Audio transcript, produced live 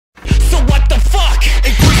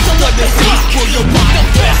the beat. Will you rock the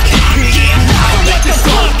best beat? So let the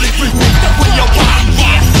soul be free. Will you rock?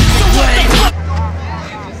 Yeah. So let the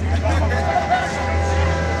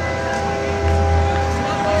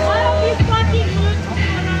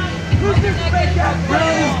who's this fake ass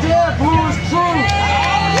Brown is dead, who is true?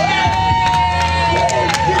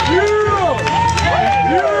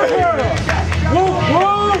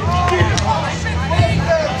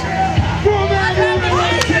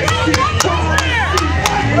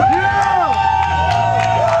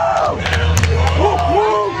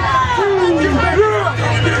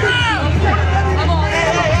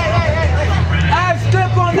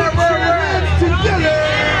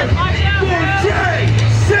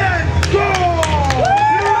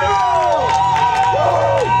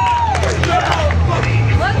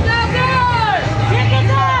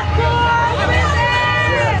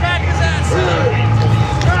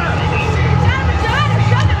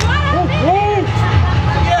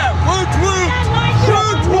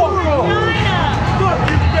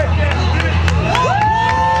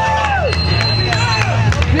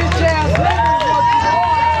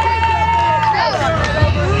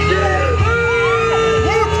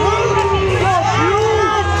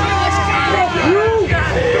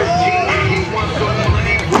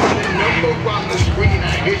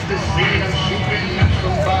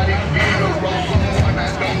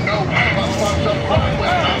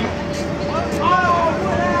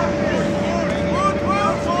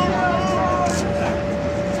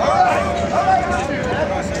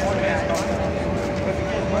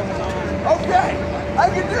 I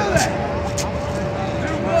can do that!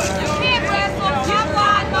 You can't wrestle! Come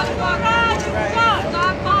on, motherfucker!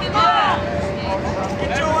 Stop popping up!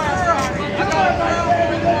 Get your ass out!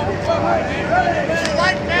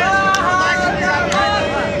 Like that!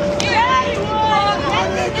 Yeah, you will!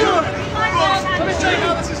 Let me show you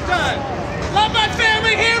how this is done. Let my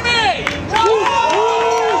family hear me!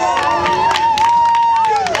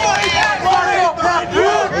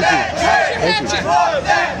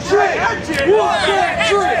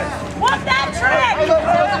 What's that trick?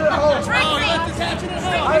 Trick me! Let this hatchet at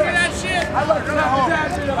home. Look at that shit. I left it at home.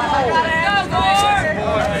 Go, Gore!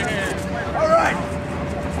 All right.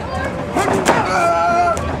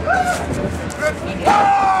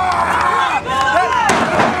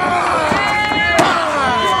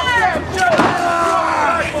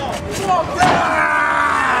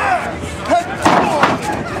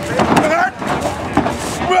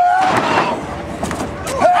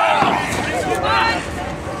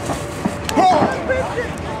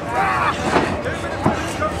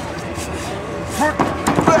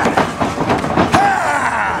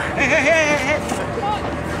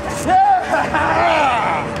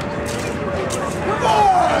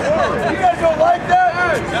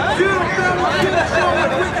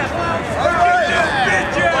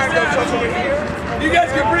 You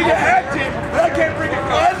guys can bring a hat team, but I can't bring a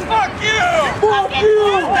gun. Fuck you! Fuck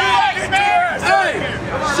you! Hey,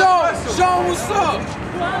 Sean, what's up?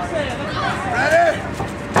 Ready?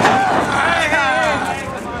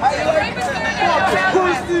 How you like that?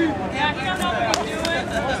 Pussy! Yeah, he don't know what he's doing.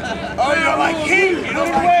 Oh, you don't like heat? You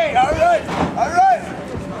don't wait. All right. All right.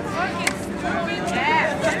 Fucking stupid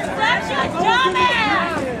ass. That's your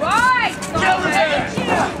dumbass! Right!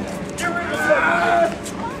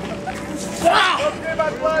 Okay, my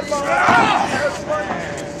blood ball.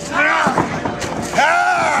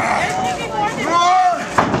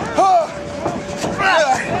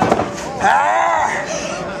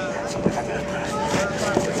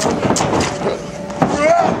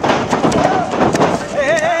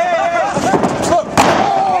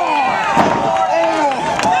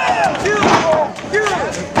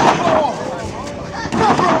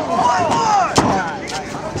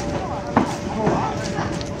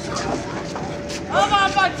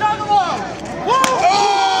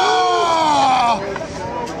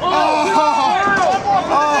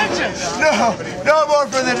 No more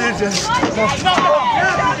for the ninjas. One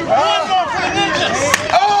more for the ninjas.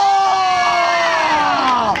 Oh!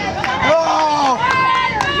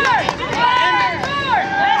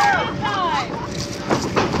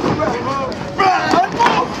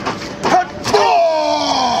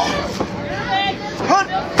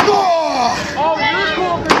 Oh, you're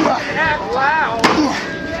cool because you can act loud.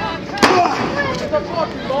 What the fuck,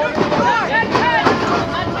 you going?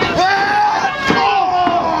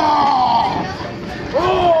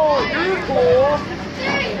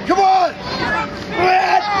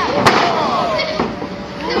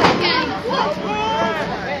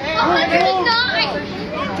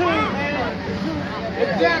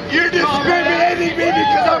 You're discriminating me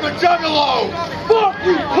because I'm a juggalo! Fuck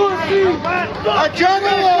you, pussy! A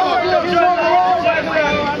juggalo!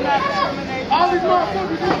 All these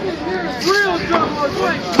motherfuckers just sitting here is real jugglers.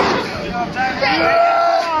 Wait. Come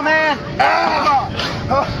on, man. Come on.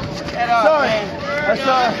 Get up, Sorry. man. That's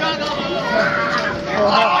sorry. Hey,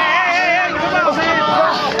 come on, man.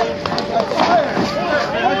 I'm tired.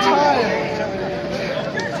 I'm tired.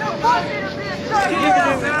 You're too pussy to be a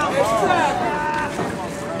trucker.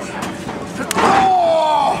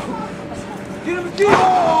 Oh! Get him again.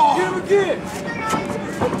 Get him again.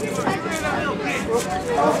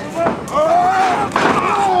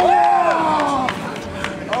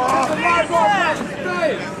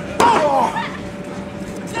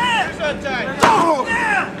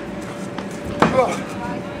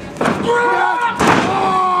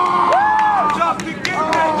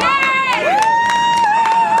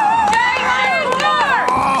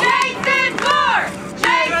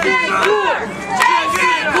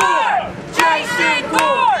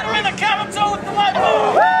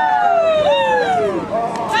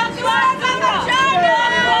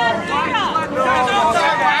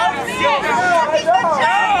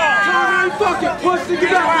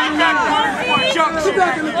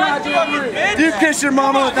 Do you kiss your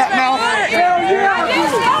mama with that mouth? Hell yeah! I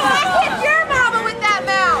kiss your mama with that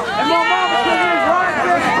mouth. And my mama said he's right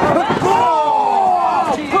there.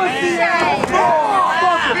 Pussy ass.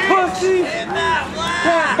 Fucking pussy.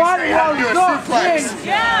 Can't bite it how you suck.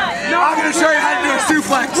 I'm gonna show you how to do a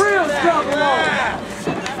suplex. Real stuff alone.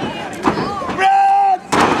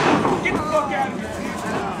 Get the fuck out of here.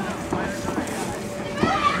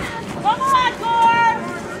 Come on, Gore.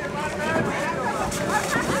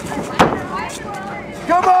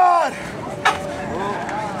 Come on!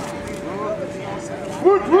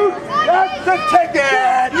 Woot woot! That's the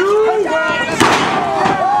ticket!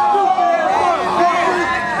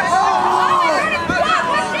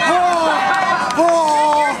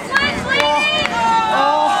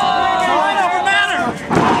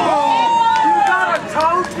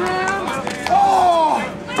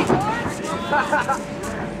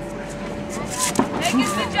 Make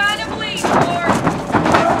his vagina bleed, Gore.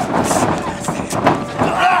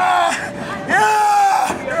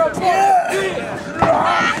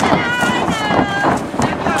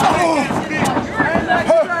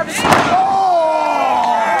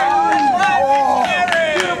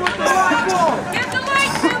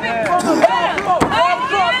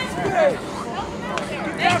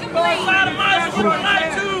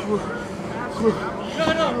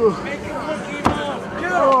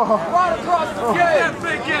 Right across the gate. That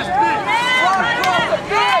big ass bitch. Right across the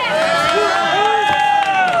gate.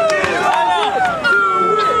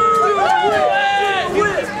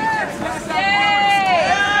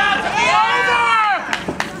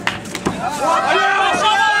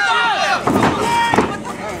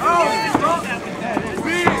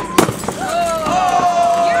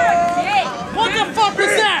 What the fuck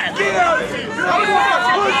was that?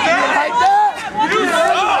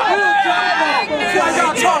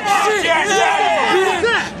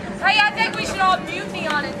 Hey, I think we should all mutiny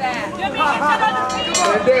on his ass. And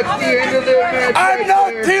that's the end of their match. I'm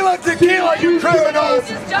not Tila Tequila, you criminals!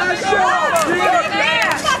 Just jump in the water.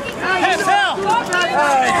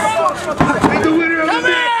 And the winner of the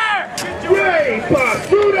match,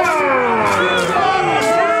 Basura!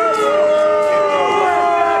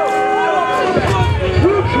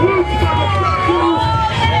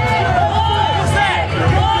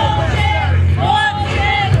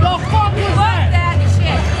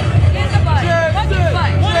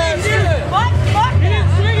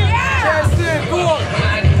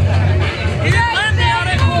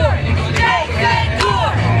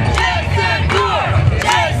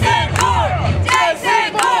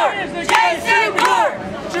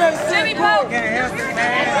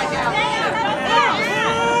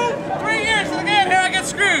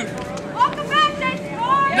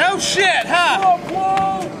 No shit, huh?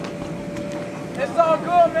 It's all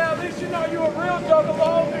good, man. At least you know you're a real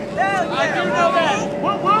juggalo. I do know that.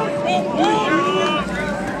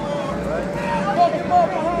 Fucking up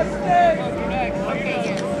behind stage.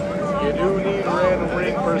 You do need a random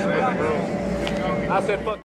ring person in the room. I said fuck.